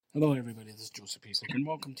Hello, everybody. This is Joseph Pasek, and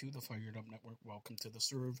welcome to the Fired Up Network. Welcome to the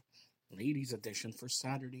Serve Ladies Edition for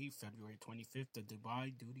Saturday, February 25th, the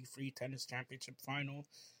Dubai Duty Free Tennis Championship Final.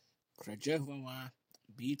 Krejcikova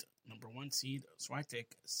beat number one seed Swiatek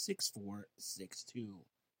 6-4, 6-2.